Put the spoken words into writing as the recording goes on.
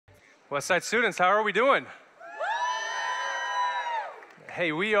Westside students, how are we doing?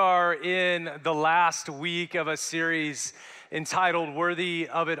 Hey, we are in the last week of a series entitled Worthy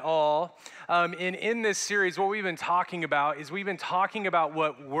of It All. And in this series, what we've been talking about is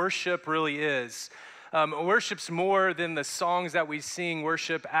what worship really is. Worship's more than the songs that we sing.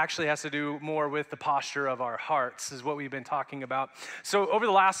 Worship actually has to do more with the posture of our hearts, is what we've been talking about. So over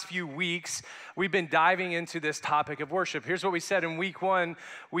the last few weeks, we've been diving into this topic of worship. Here's what we said in week one.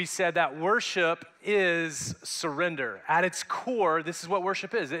 We said that worship is surrender. At its core, this is what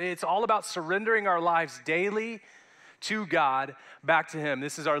worship is. It's all about surrendering our lives daily to God, back to Him.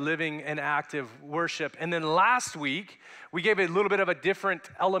 This is our living and active worship. And then last week, we gave a little bit of a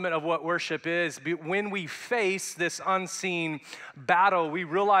different element of what worship is. When we face this unseen battle, we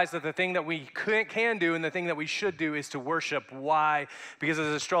realize that the thing that we can do and the thing that we should do is to worship. Why? Because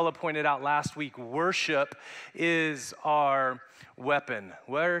as Estrella pointed out last week, worship is our weapon.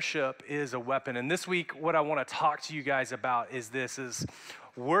 Worship is a weapon. And this week, what I want to talk to you guys about is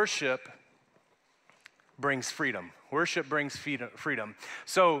worship brings freedom. Worship brings freedom.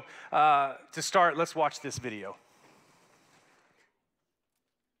 So to start, let's watch this video.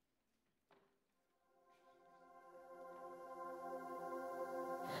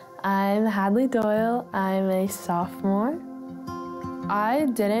 I'm Hadley Doyle. I'm a sophomore. I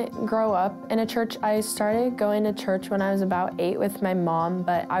didn't grow up in a church. I started going to church when I was about 8 with my mom,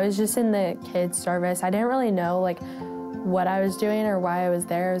 but I was just in the kids' service. I didn't really know what I was doing or why I was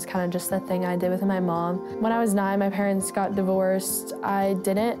there. It was kind of just the thing I did with my mom. When I was 9, my parents got divorced. I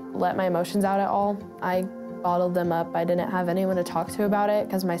didn't let my emotions out at all. I bottled them up. I didn't have anyone to talk to about it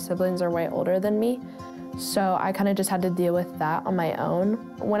because my siblings are way older than me. So I kind of just had to deal with that on my own.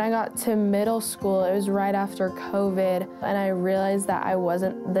 When I got to middle school, it was right after COVID, and I realized that I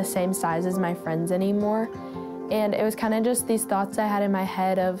wasn't the same size as my friends anymore. And it was kind of just these thoughts I had in my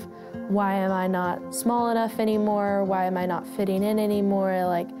head of, why am I not small enough anymore? Why am I not fitting in anymore?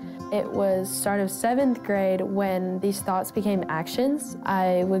 It was start of 7th grade when these thoughts became actions.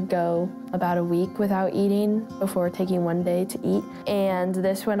 I would go about a week without eating before taking one day to eat. And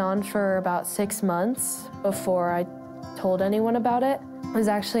this went on for about 6 months before I told anyone about it. I was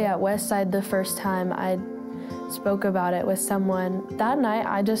actually at Westside the first time I spoke about it with someone. That night,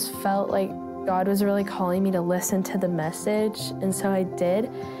 I just felt like God was really calling me to listen to the message, and so I did.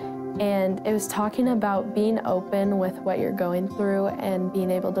 And it was talking about being open with what you're going through and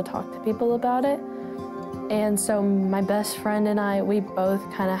being able to talk to people about it. And so my best friend and I, we both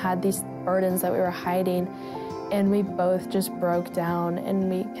kind of had these burdens that we were hiding, and we both just broke down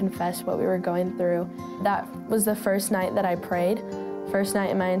and we confessed what we were going through. That was the first night that I prayed, first night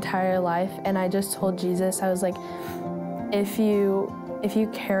in my entire life, and I just told Jesus, I was like, if you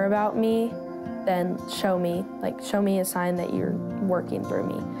care about me, then show me a sign that you're working through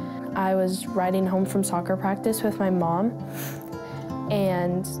me. I was riding home from soccer practice with my mom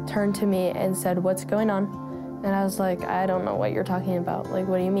and turned to me and said, "What's going on?" And I was like, "I don't know what you're talking about.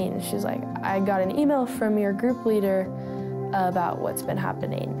 What do you mean?" And she's like, "I got an email from your group leader about what's been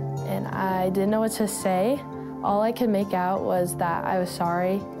happening." And I didn't know what to say. All I could make out was that I was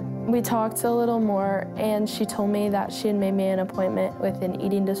sorry. We talked a little more, and she told me that she had made me an appointment with an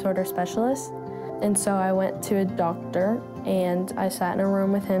eating disorder specialist. And so I went to a doctor, and I sat in a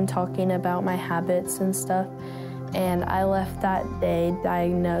room with him talking about my habits and stuff. And I left that day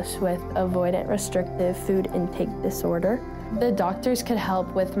diagnosed with avoidant restrictive food intake disorder. The doctors could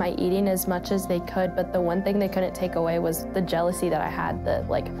help with my eating as much as they could, but the one thing they couldn't take away was the jealousy that I had, the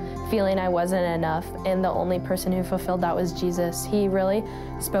feeling I wasn't enough, and the only person who fulfilled that was Jesus. He really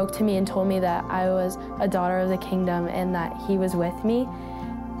spoke to me and told me that I was a daughter of the kingdom and that He was with me.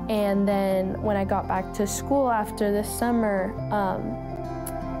 And then when I got back to school after this summer,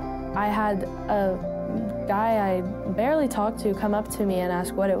 I had a guy I barely talked to come up to me and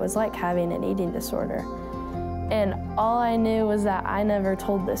ask what it was like having an eating disorder. And all I knew was that I never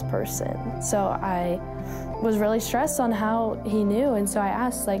told this person. So I was really stressed on how he knew. And so I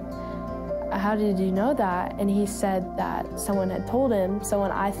asked, how did you know that? And he said that someone had told him,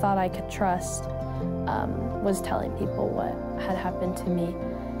 someone I thought I could trust was telling people what had happened to me.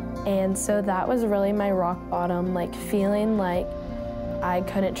 And so that was really my rock bottom, feeling like I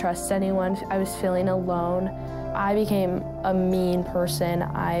couldn't trust anyone. I was feeling alone. I became a mean person.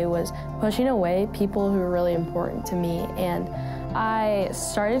 I was pushing away people who were really important to me. And I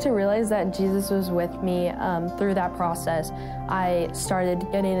started to realize that Jesus was with me through that process. I started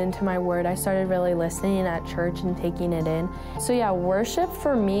getting into my word. I started really listening at church and taking it in. So yeah, worship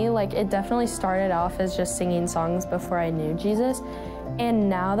for me, it definitely started off as just singing songs before I knew Jesus. And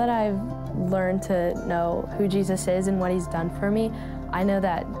now that I've learned to know who Jesus is and what He's done for me, I know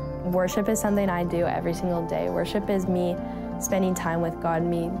that Worship is something I do every single day. Worship is me spending time with God,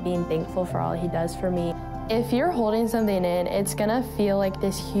 me being thankful for all he does for me. If you're holding something in, it's gonna feel like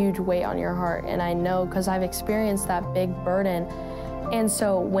this huge weight on your heart. And I know because I've experienced that big burden. And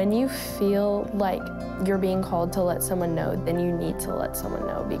so when you feel like you're being called to let someone know, then you need to let someone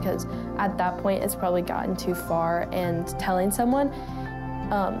know, because at that point it's probably gotten too far, and telling someone,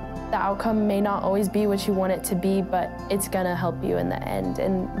 the outcome may not always be what you want it to be, but it's gonna help you in the end.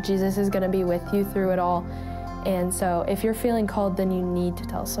 And Jesus is gonna be with you through it all. And so if you're feeling called, then you need to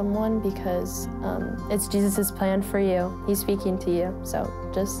tell someone, because it's Jesus' plan for you. He's speaking to you. So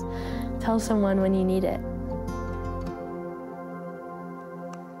just tell someone when you need it.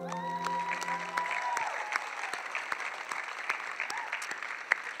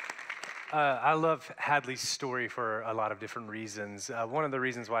 I love Hadley's story for a lot of different reasons. One of the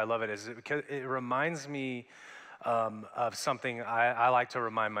reasons why I love it is because it reminds me of something I like to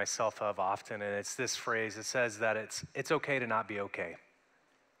remind myself of often, and it's this phrase. It says that it's okay to not be okay,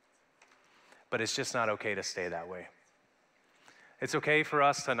 but it's just not okay to stay that way. It's okay for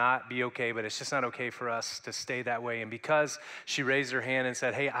us to not be okay, but it's just not okay for us to stay that way. And because she raised her hand and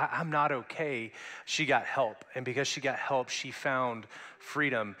said, hey, I'm not okay, she got help. And because she got help, she found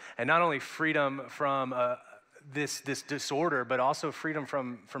freedom. And not only freedom from this disorder, but also freedom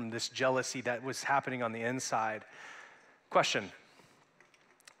from this jealousy that was happening on the inside. Question: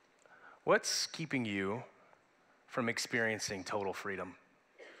 what's keeping you from experiencing total freedom?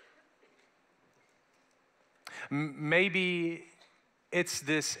 Maybe it's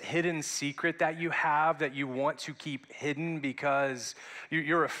this hidden secret that you have that you want to keep hidden because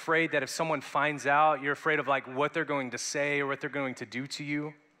you're afraid that if someone finds out, you're afraid of like what they're going to say or what they're going to do to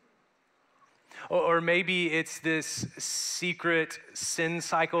you. Or maybe it's this secret sin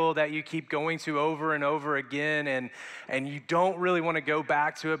cycle that you keep going to over and over again, and you don't really want to go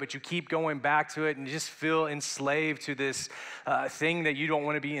back to it, but you keep going back to it and you just feel enslaved to this thing that you don't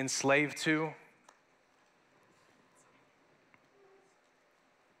want to be enslaved to.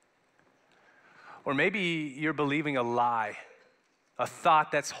 Or maybe you're believing a lie, a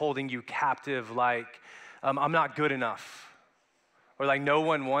thought that's holding you captive, like, I'm not good enough, or like, no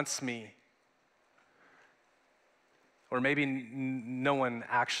one wants me, or maybe no one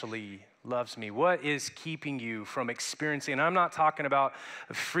actually loves me. What is keeping you from experiencing? And I'm not talking about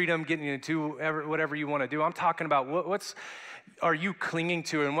freedom, getting you to do whatever you want to do. I'm talking about what's are you clinging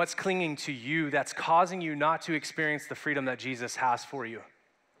to, and what's clinging to you that's causing you not to experience the freedom that Jesus has for you.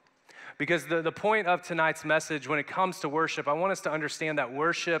 Because the point of tonight's message, when it comes to worship, I want us to understand that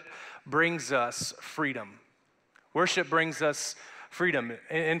worship brings us freedom. Worship brings us freedom.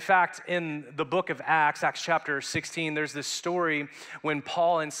 In fact, in the book of Acts chapter 16, there's this story when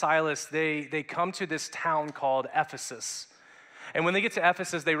Paul and Silas, they come to this town called Ephesus. And when they get to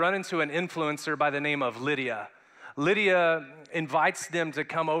Ephesus, they run into an influencer by the name of Lydia. Lydia invites them to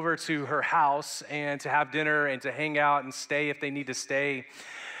come over to her house and to have dinner and to hang out and stay if they need to stay.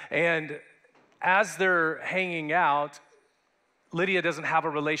 And as they're hanging out, Lydia doesn't have a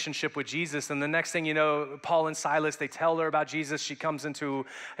relationship with Jesus. And the next thing you know, Paul and Silas, they tell her about Jesus. She comes into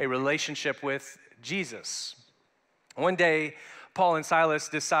a relationship with Jesus. One day, Paul and Silas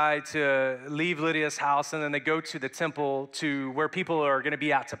decide to leave Lydia's house, and then they go to the temple to where people are going to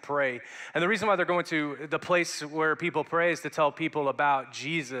be at to pray. And the reason why they're going to the place where people pray is to tell people about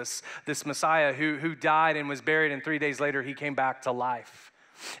Jesus, this Messiah who died and was buried, and 3 days later he came back to life.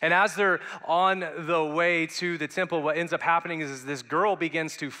 And as they're on the way to the temple, what ends up happening is this girl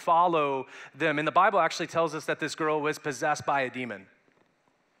begins to follow them. And the Bible actually tells us that this girl was possessed by a demon.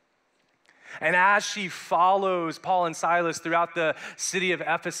 And as she follows Paul and Silas throughout the city of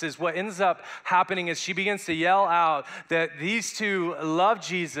Ephesus, what ends up happening is she begins to yell out that these two love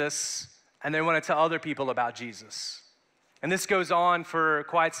Jesus and they want to tell other people about Jesus. And this goes on for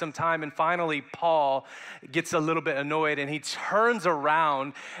quite some time, and finally Paul gets a little bit annoyed, and he turns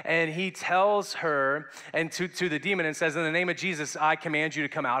around and he tells her and to the demon and says, in the name of Jesus, I command you to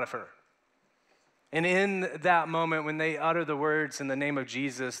come out of her. And in that moment, when they utter the words in the name of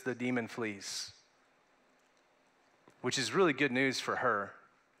Jesus, the demon flees, which is really good news for her,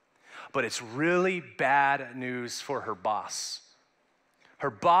 but it's really bad news for her boss. Her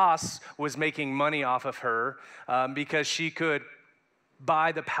boss was making money off of her because she could,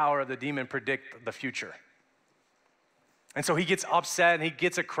 by the power of the demon, predict the future. And so he gets upset, and he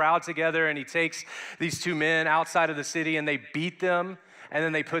gets a crowd together, and he takes these two men outside of the city, and they beat them, and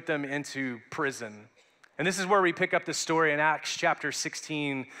then they put them into prison. And this is where we pick up the story in Acts chapter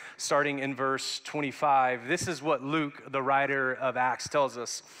 16, starting in verse 25. This is what Luke, the writer of Acts, tells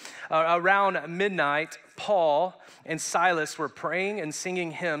us. Around midnight, Paul and Silas were praying and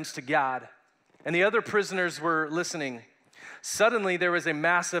singing hymns to God, and the other prisoners were listening, suddenly there was a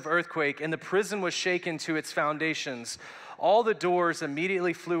massive earthquake, and the prison was shaken to its foundations. All the doors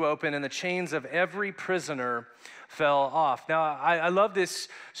immediately flew open, and the chains of every prisoner fell off. Now, I love this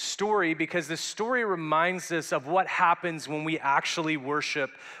story because this story reminds us of what happens when we actually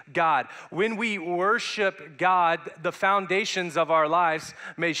worship God. When we worship God, the foundations of our lives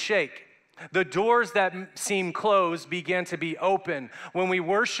may shake. The doors that seem closed begin to be open. When we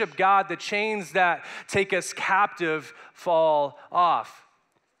worship God, the chains that take us captive fall off.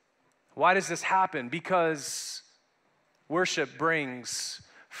 Why does this happen? Because worship brings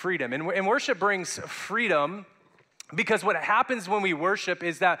freedom. And worship brings freedom because what happens when we worship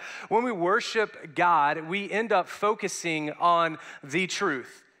is that when we worship God, we end up focusing on the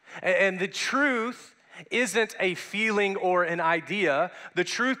truth. And the truth isn't a feeling or an idea. The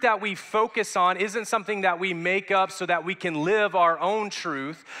truth that we focus on isn't something that we make up so that we can live our own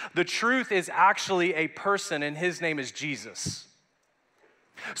truth. The truth is actually a person, and his name is Jesus.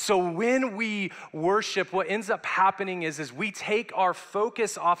 So when we worship, what ends up happening is we take our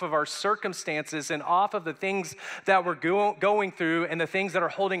focus off of our circumstances and off of the things that we're going through and the things that are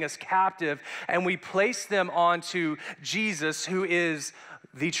holding us captive, and we place them onto Jesus, who is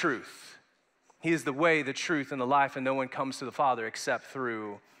the truth. He is the way, the truth, and the life, and no one comes to the Father except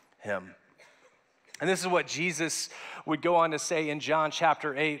through him. And this is what Jesus would go on to say in John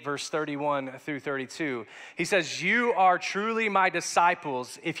chapter 8, verse 31 through 32. He says, "You are truly my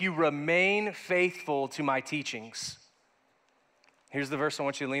disciples if you remain faithful to my teachings." Here's the verse I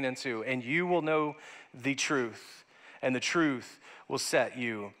want you to lean into. "And you will know the truth, and the truth will set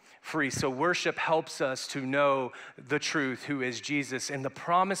you free." So worship helps us to know the truth, who is Jesus. And the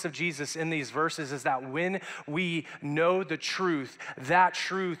promise of Jesus in these verses is that when we know the truth, that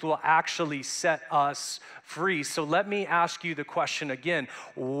truth will actually set us free. So let me ask you the question again.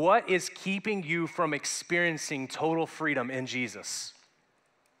 What is keeping you from experiencing total freedom in Jesus?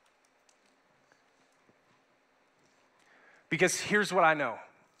 Because here's what I know.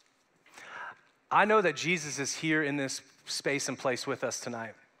 I know that Jesus is here in this space and place with us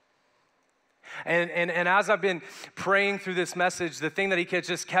tonight. And as I've been praying through this message, the thing that he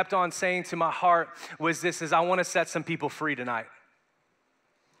just kept on saying to my heart was this, is I want to set some people free tonight.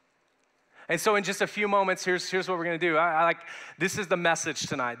 And so in just a few moments, here's what we're going to do. This is the message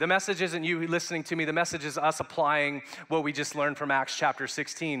tonight. The message isn't you listening to me. The message is us applying what we just learned from Acts chapter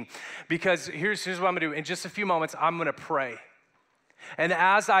 16. Because here's what I'm going to do. In just a few moments, I'm going to pray. And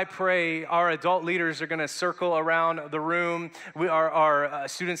as I pray, our adult leaders are going to circle around the room. Our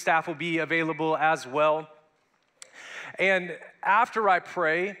student staff will be available as well. And after I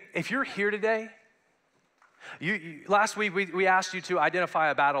pray, if you're here today, last week we asked you to identify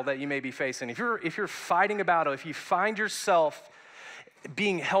a battle that you may be facing. If you're fighting a battle, if you find yourself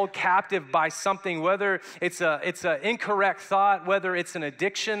being held captive by something, whether it's an incorrect thought, whether it's an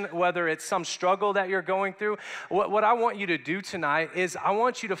addiction, whether it's some struggle that you're going through, what I want you to do tonight is I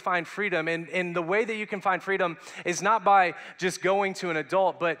want you to find freedom. And the way that you can find freedom is not by just going to an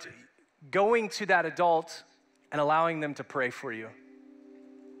adult, but going to that adult and allowing them to pray for you.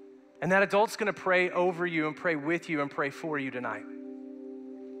 And that adult's gonna pray over you and pray with you and pray for you tonight.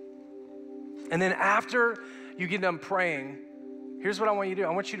 And then after you get done praying, here's what I want you to do.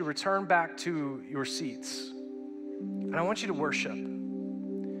 I want you to return back to your seats. And I want you to worship.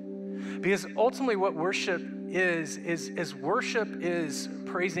 Because ultimately what worship is worship is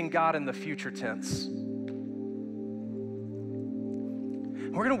praising God in the future tense.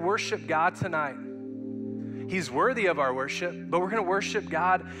 We're gonna worship God tonight. He's worthy of our worship, but we're gonna worship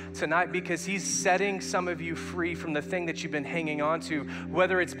God tonight because he's setting some of you free from the thing that you've been hanging on to,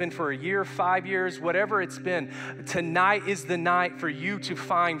 whether it's been for a year, 5 years, whatever it's been. Tonight is the night for you to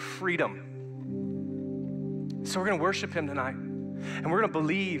find freedom. So we're gonna worship him tonight. And we're gonna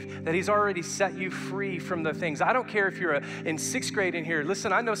believe that he's already set you free from the things. I don't care if you're in 6th grade in here.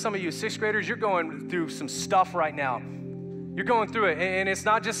 Listen, I know some of you 6th graders, you're going through some stuff right now. You're going through it, and it's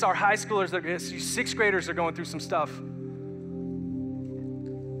not just our high schoolers, it's 6th graders are going through some stuff.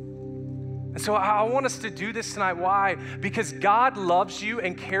 And so I want us to do this tonight. Why? Because God loves you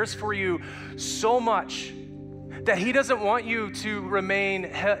and cares for you so much that he doesn't want you to remain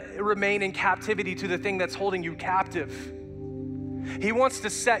in captivity to the thing that's holding you captive. He wants to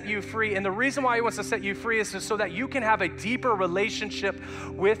set you free, and the reason why he wants to set you free is so that you can have a deeper relationship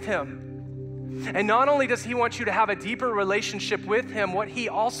with him. And not only does he want you to have a deeper relationship with him, what he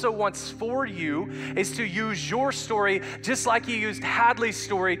also wants for you is to use your story just like he used Hadley's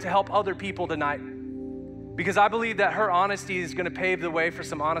story to help other people tonight. Because I believe that her honesty is going to pave the way for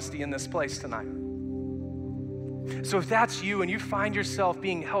some honesty in this place tonight. So if that's you and you find yourself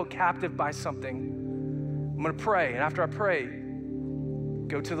being held captive by something, I'm gonna pray, and after I pray,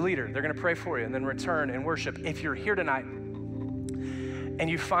 go to the leader. They're gonna pray for you and then return and worship. If you're here tonight and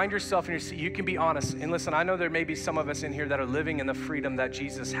you find yourself in your seat, you can be honest. And listen, I know there may be some of us in here that are living in the freedom that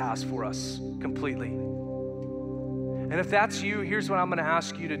Jesus has for us completely. And if that's you, here's what I'm gonna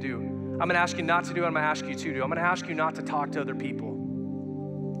ask you to do. I'm gonna ask you not to do what I'm gonna ask you to do. I'm gonna ask you not to talk to other people.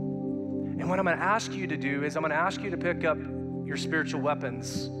 And what I'm gonna ask you to do is I'm gonna ask you to pick up your spiritual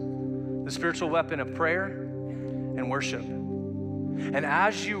weapons, the spiritual weapon of prayer and worship. And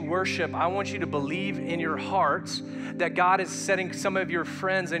as you worship, I want you to believe in your hearts that God is setting some of your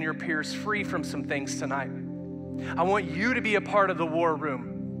friends and your peers free from some things tonight. I want you to be a part of the war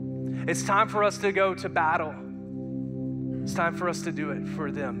room. It's time for us to go to battle. It's time for us to do it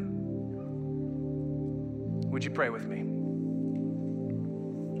for them. Would you pray with me?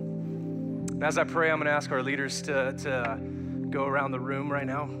 And as I pray, I'm going to ask our leaders to go around the room right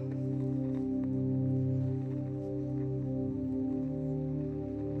now.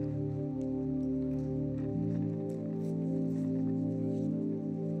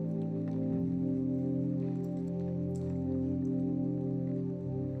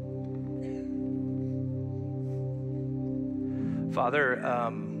 Father,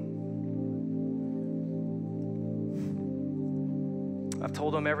 I've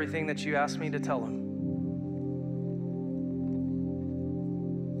told them everything that you asked me to tell them.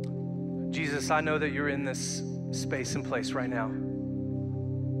 Jesus, I know that you're in this space and place right now.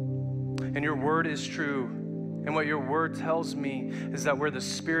 And your word is true. And what your word tells me is that where the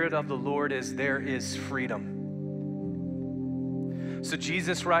Spirit of the Lord is, there is freedom. So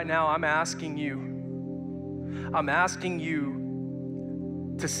Jesus, right now, I'm asking you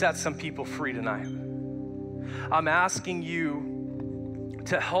to set some people free tonight. I'm asking you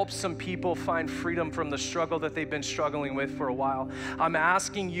to help some people find freedom from the struggle that they've been struggling with for a while. I'm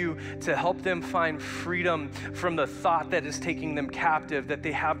asking you to help them find freedom from the thought that is taking them captive, that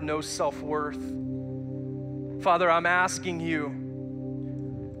they have no self-worth. Father, I'm asking you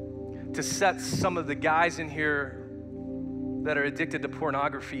to set some of the guys in here that are addicted to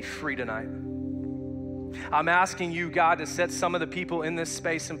pornography free tonight. I'm asking you, God, to set some of the people in this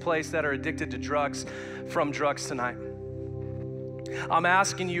space and place that are addicted to drugs from drugs tonight. I'm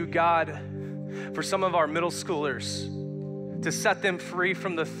asking you, God, for some of our middle schoolers to set them free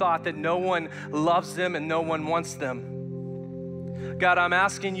from the thought that no one loves them and no one wants them. God, I'm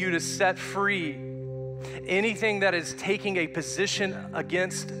asking you to set free anything that is taking a position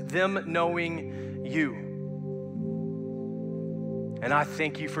against them knowing you. And I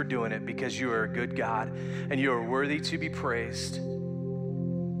thank you for doing it because you are a good God and you are worthy to be praised.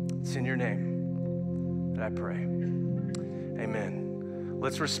 It's in your name that I pray. Amen.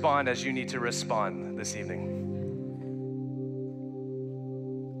 Let's respond as you need to respond this evening.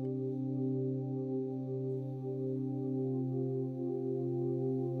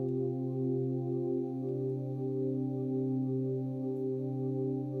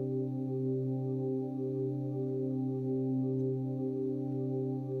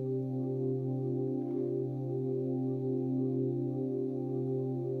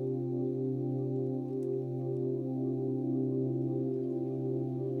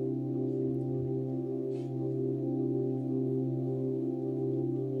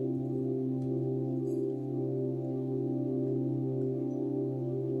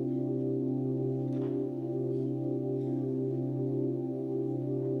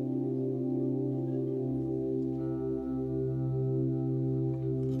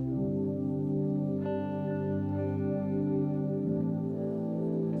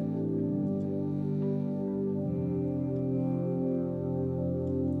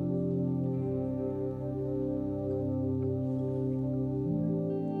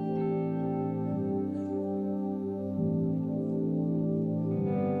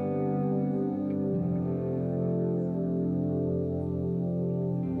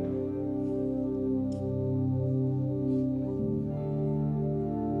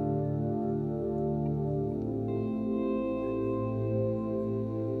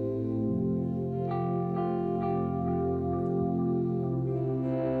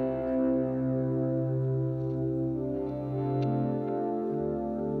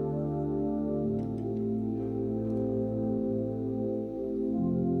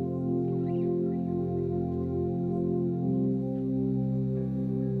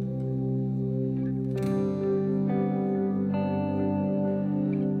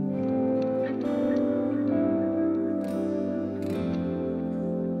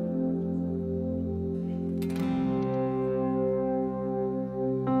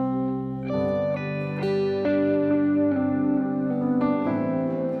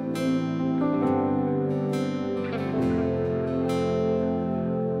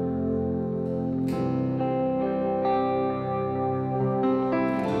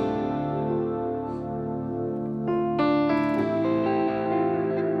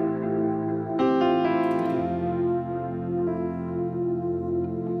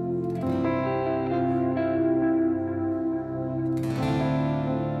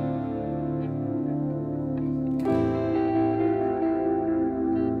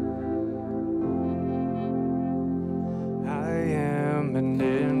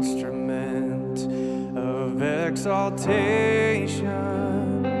 exaltation,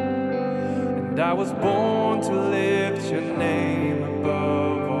 and I was born to lift your name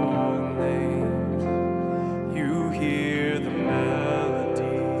above all names. You hear the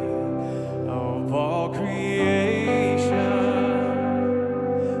melody of all creation,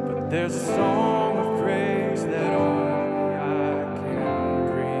 but there's a song of praise that only I can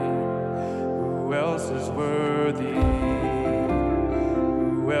bring. Who else is worthy?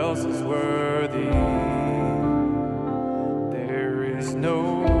 Who else is worthy? There is no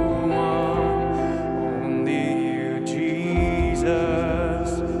one, only you, Jesus.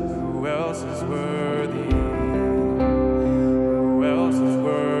 Who else is worthy? Who else is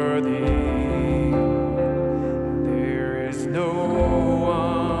worthy? There is no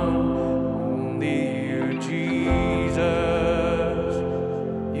one, only you, Jesus.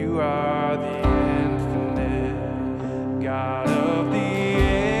 You are the infinite,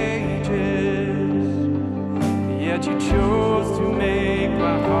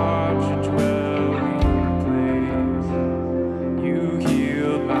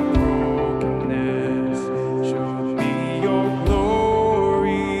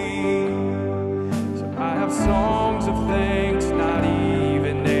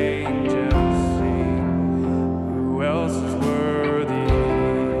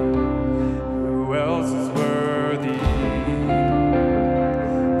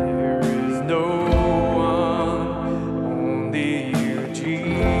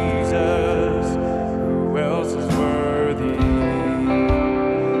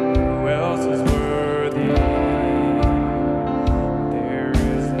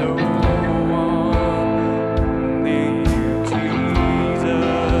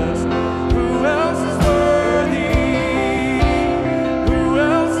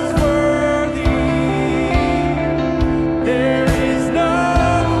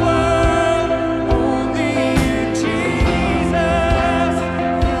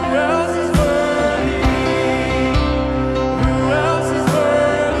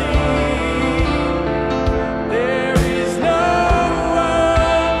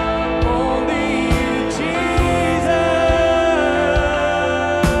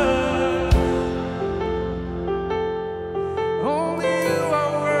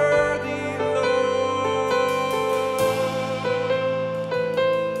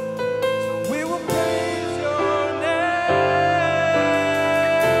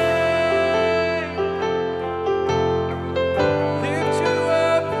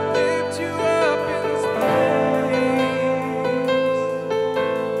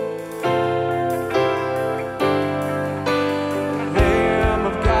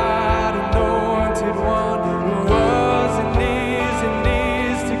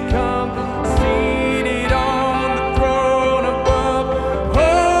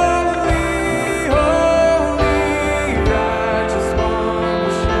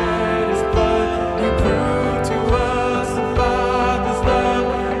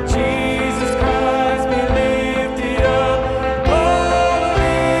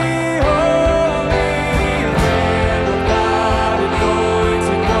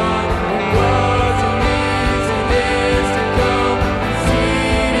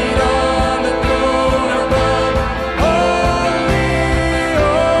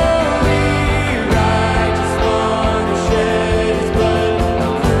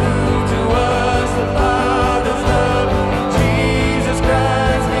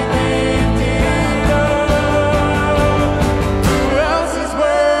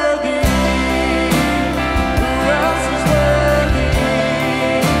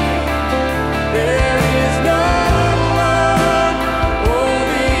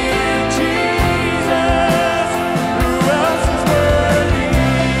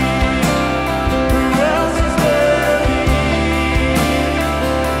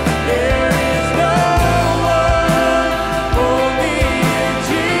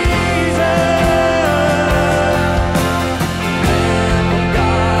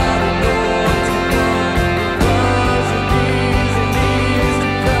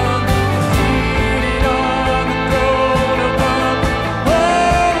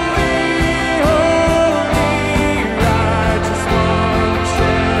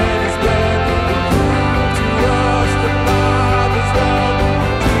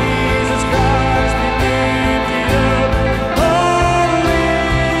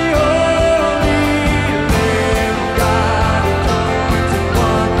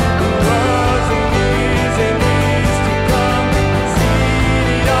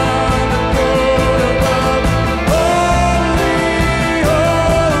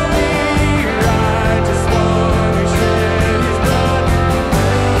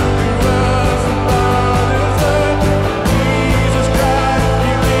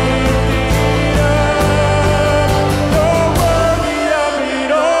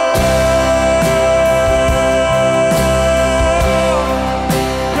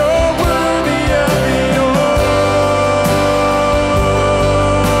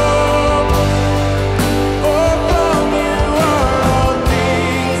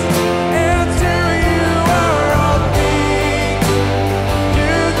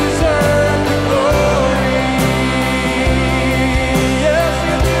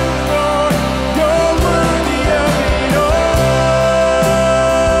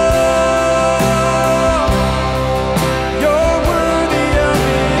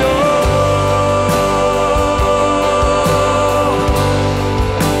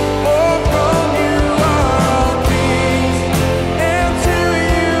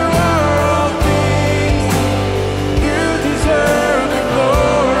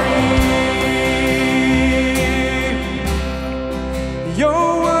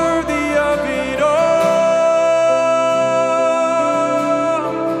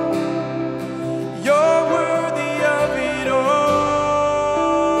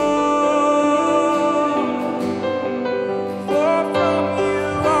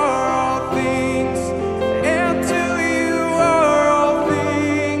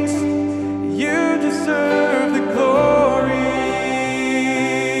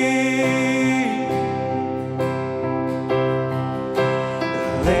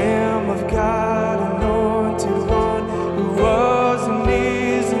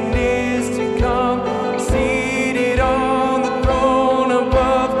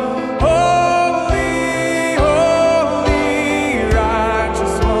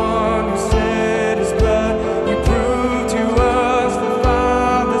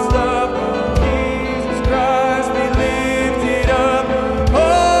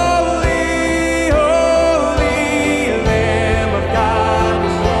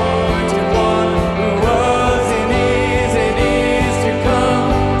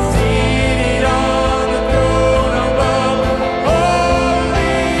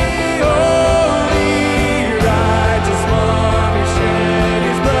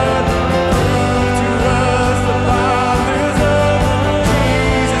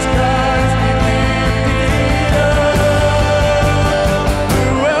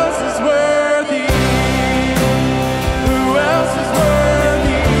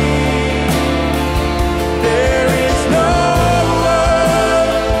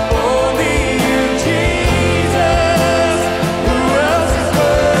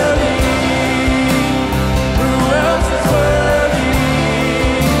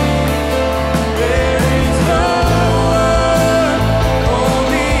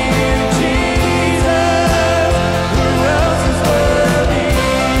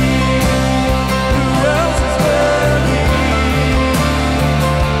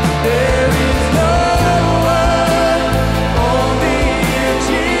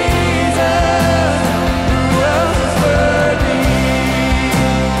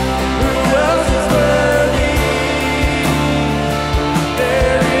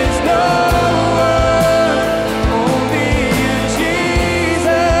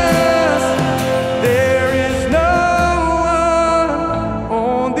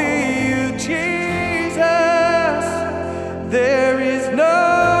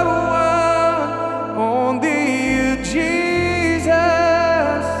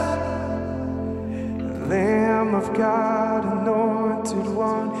 of God, anointed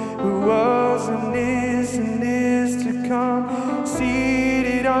one, who was and is to come,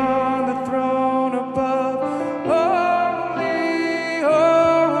 seated on the throne above. Holy,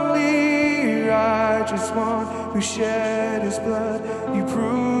 holy, righteous one, who shed his blood. You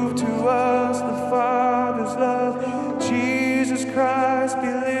proved to us the Father's love. Jesus Christ, be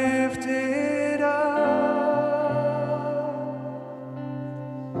lifted up.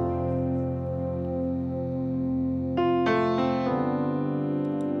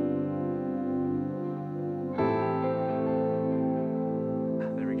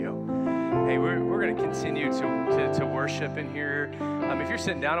 Hey, we're going to continue to worship in here. If you're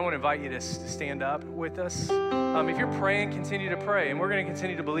sitting down, I want to invite you to stand up with us. If you're praying, continue to pray. And we're going to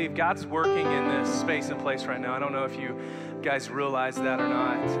continue to believe God's working in this space and place right now. I don't know if you guys realize that or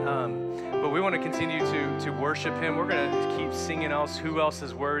not. But we want to continue to worship him. We're going to keep singing who else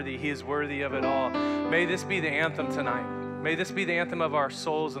is worthy. He is worthy of it all. May this be the anthem tonight. May this be the anthem of our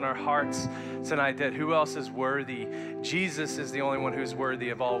souls and our hearts tonight, that who else is worthy? Jesus is the only one who's worthy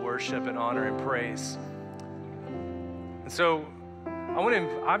of all worship and honor and praise. And so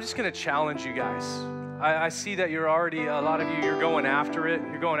I'm just going to challenge you guys. I see that you're already, a lot of you, you're going after it.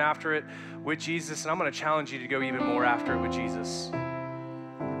 You're going after it with Jesus, and I'm going to challenge you to go even more after it with Jesus.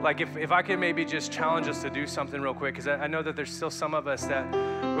 Like if I could maybe just challenge us to do something real quick, because I know that there's still some of us that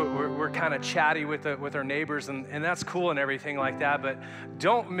we're kind of chatty with our neighbors, and that's cool and everything like that, but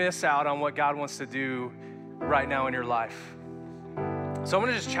don't miss out on what God wants to do right now in your life. So I'm going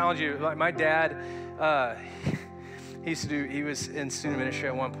to just challenge you. Like my dad, he was in student ministry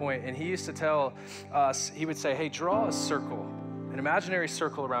at one point, and he used to tell us, he would say, hey, draw a circle, an imaginary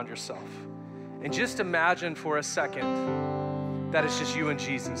circle around yourself, and just imagine for a second that it's just you and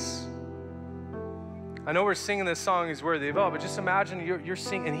Jesus. I know we're singing this song, He's Worthy of All, but just imagine you're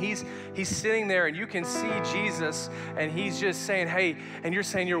singing, and he's sitting there, and you can see Jesus, and he's just saying, hey, and you're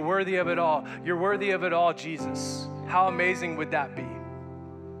saying, you're worthy of it all. You're worthy of it all, Jesus. How amazing would that be?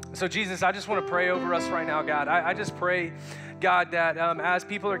 So Jesus, I just want to pray over us right now, God. I just pray, God, that as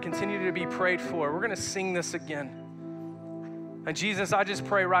people are continuing to be prayed for, we're going to sing this again. And Jesus, I just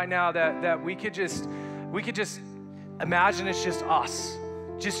pray right now that we could just imagine it's just us,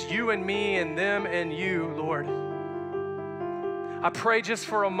 just you and me and them and you, Lord. I pray just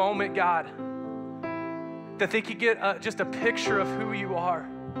for a moment, God, that they could get just a picture of who you are.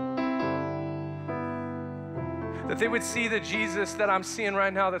 That they would see the Jesus that I'm seeing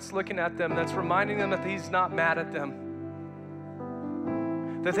right now that's looking at them, that's reminding them that he's not mad at them.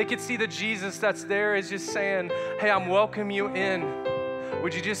 That they could see the Jesus that's there is just saying, hey, I'm welcoming you in.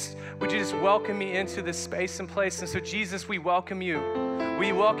 Would you just welcome me into this space and place? And so Jesus, we welcome you.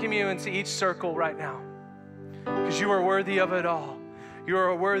 We welcome you into each circle right now, because you are worthy of it all. You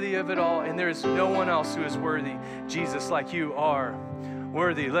are worthy of it all, and there is no one else who is worthy, Jesus, like you are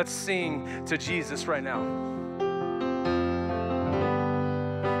worthy. Let's sing to Jesus right now.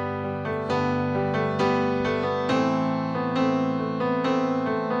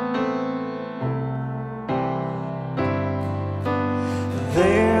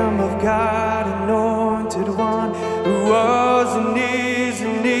 God, anointed one, who was and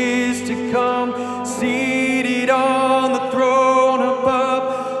is to come, seated on the throne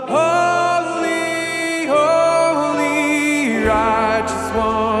above. Holy, holy, righteous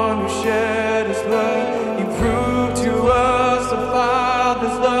one, who shed his blood. You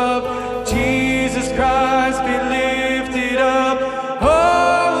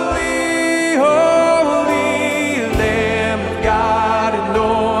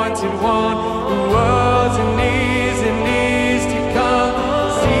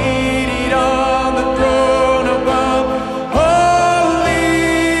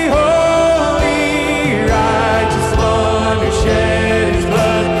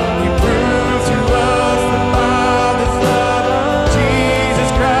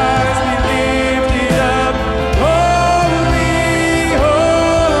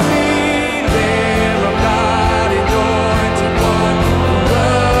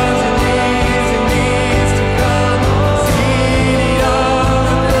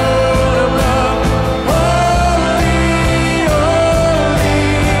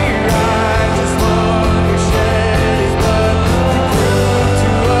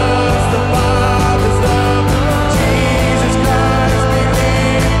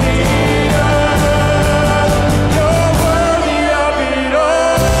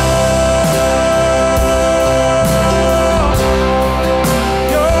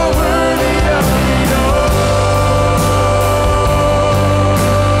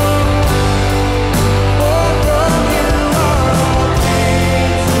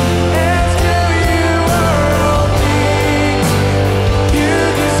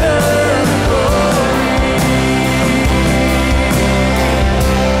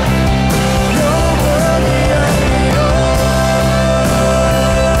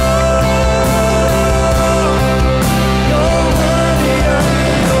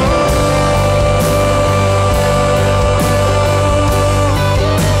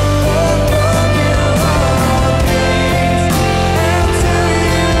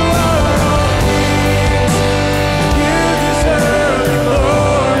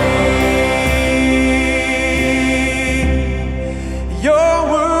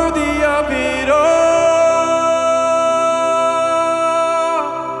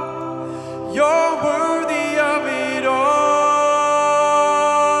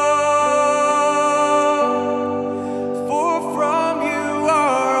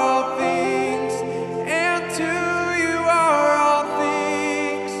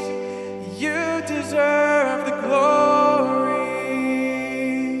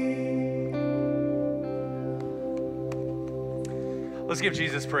Let's give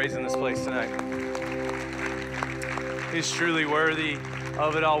Jesus praise in this place tonight. He's truly worthy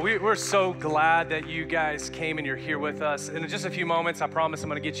of it all. We're so glad that you guys came and you're here with us. And in just a few moments, I promise I'm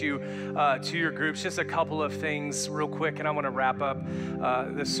going to get you to your groups. Just a couple of things real quick, and I want to wrap up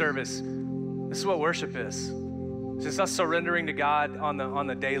this service. This is what worship is. It's just us surrendering to God on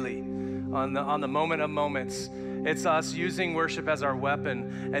the daily, on the moment of moments. It's us using worship as our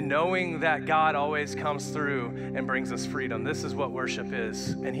weapon and knowing that God always comes through and brings us freedom. This is what worship is,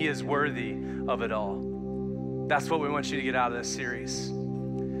 and He is worthy of it all. That's what we want you to get out of this series.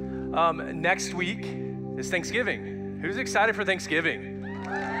 Next week is Thanksgiving. Who's excited for Thanksgiving?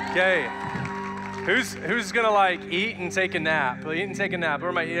 Okay. Who's gonna like eat and take a nap? Eat and take a nap.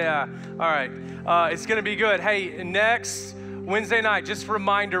 Yeah. All right. It's gonna be good. Hey, next Wednesday night, just a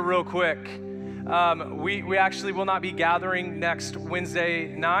reminder real quick. We actually will not be gathering next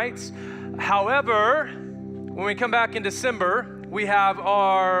Wednesday night. However, when we come back in December, we have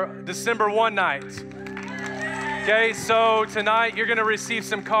our December 1 night. Okay, so tonight you're gonna receive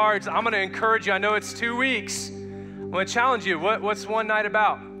some cards. I'm gonna encourage you. I know it's 2 weeks. I'm gonna challenge you. What's one night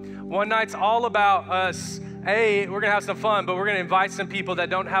about? One night's all about us. We're gonna have some fun, but we're gonna invite some people that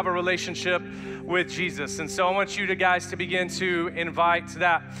don't have a relationship with Jesus. And so I want you guys to begin to invite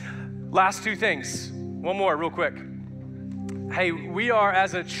that. Last two things. One more real quick. Hey, we are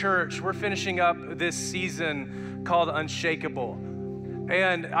as a church, we're finishing up this season called Unshakable.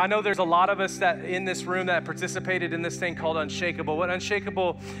 And I know there's a lot of us that in this room that participated in this thing called Unshakable. What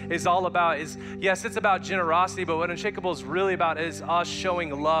Unshakable is all about is, yes, it's about generosity, but what Unshakable is really about is us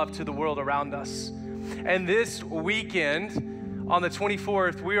showing love to the world around us. And this weekend, on the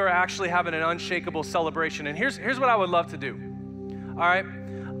 24th, we are actually having an Unshakable celebration. And here's what I would love to do, all right?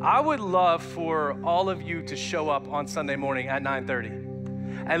 I would love for all of you to show up on Sunday morning at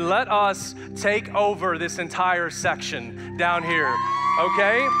 9:30 and let us take over this entire section down here,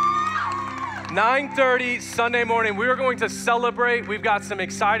 okay? 9:30 Sunday morning, we are going to celebrate. We've got some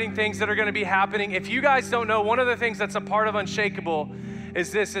exciting things that are going to be happening. If you guys don't know, one of the things that's a part of Unshakable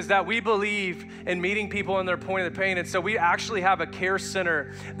is that we believe in meeting people in their point of the pain. And so we actually have a care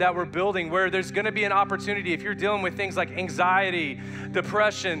center that we're building where there's gonna be an opportunity. If you're dealing with things like anxiety,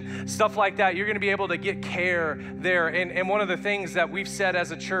 depression, stuff like that, you're gonna be able to get care there. And one of the things that we've said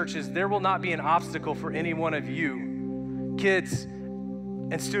as a church is there will not be an obstacle for any one of you, kids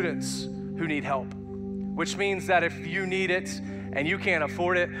and students who need help, which means that if you need it and you can't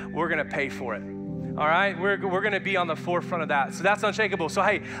afford it, we're gonna pay for it. All right, we're going to be on the forefront of that. So that's Unshakable. So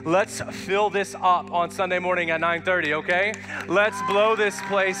hey, let's fill this up on Sunday morning at 9:30, okay? Let's blow this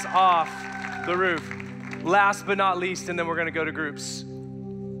place off the roof. Last but not least, and then we're going to go to groups.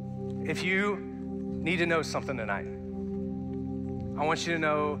 If you need to know something tonight, I want you to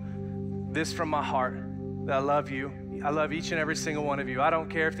know this from my heart, that I love you. I love each and every single one of you. I don't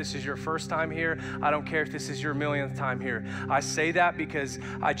care if this is your first time here. I don't care if this is your millionth time here. I say that because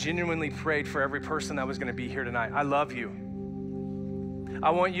I genuinely prayed for every person that was going to be here tonight. I love you. I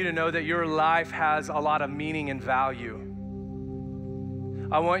want you to know that your life has a lot of meaning and value.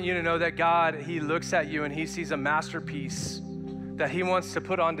 I want you to know that God, He looks at you and He sees a masterpiece that He wants to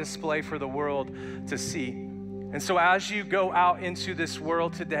put on display for the world to see. And so as you go out into this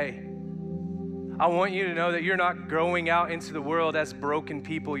world today, I want you to know that you're not going out into the world as broken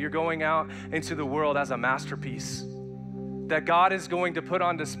people. You're going out into the world as a masterpiece that God is going to put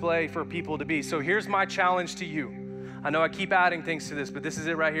on display for people to be. So here's my challenge to you. I know I keep adding things to this, but this is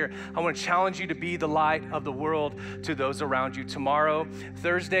it right here. I want to challenge you to be the light of the world to those around you tomorrow,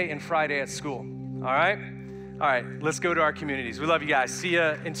 Thursday, and Friday at school. All right? All right, let's go to our communities. We love you guys. See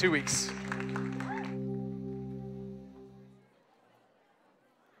you in 2 weeks.